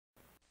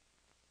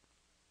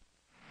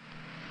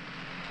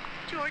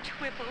George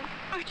Whipple,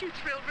 aren't you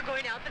thrilled we're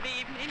going out for the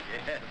evening?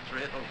 Yeah,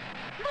 thrilled.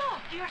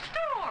 Look, your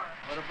store.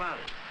 What about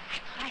it?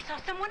 I saw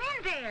someone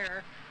in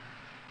there.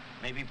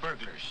 Maybe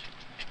burglars.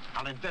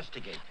 I'll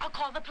investigate. I'll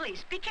call the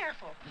police. Be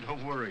careful.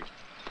 Don't worry.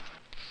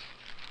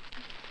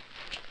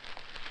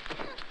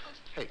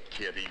 Hey,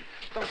 Kitty,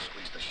 don't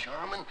squeeze the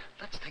Charmin.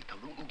 Let's take the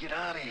loot and get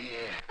out of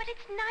here. But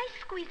it's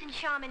nice squeezing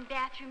Charmin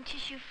bathroom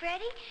tissue,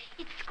 Freddie.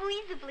 It's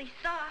squeezably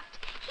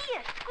soft.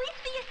 Here, squeeze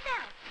for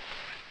yourself.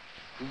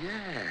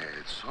 Yeah,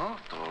 it's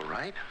soft, all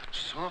right.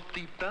 Soft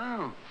deep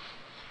down.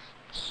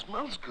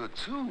 Smells good,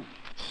 too.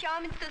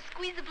 Charmin's so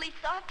squeezably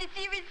soft, it's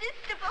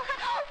irresistible.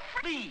 Oh,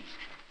 Please,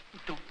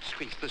 don't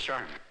squeeze the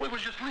Charmin. We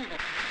was just leaving.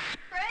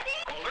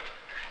 Freddie? Hold it.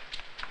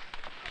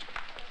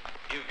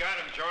 You've got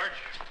him, George.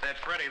 That's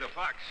Freddie the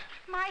Fox.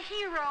 My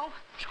hero.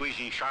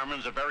 Squeezing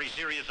Charmin's a very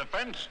serious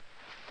offense.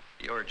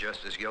 You're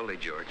just as guilty,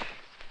 George.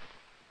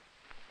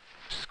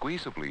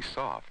 Squeezably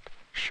soft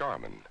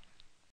Charmin.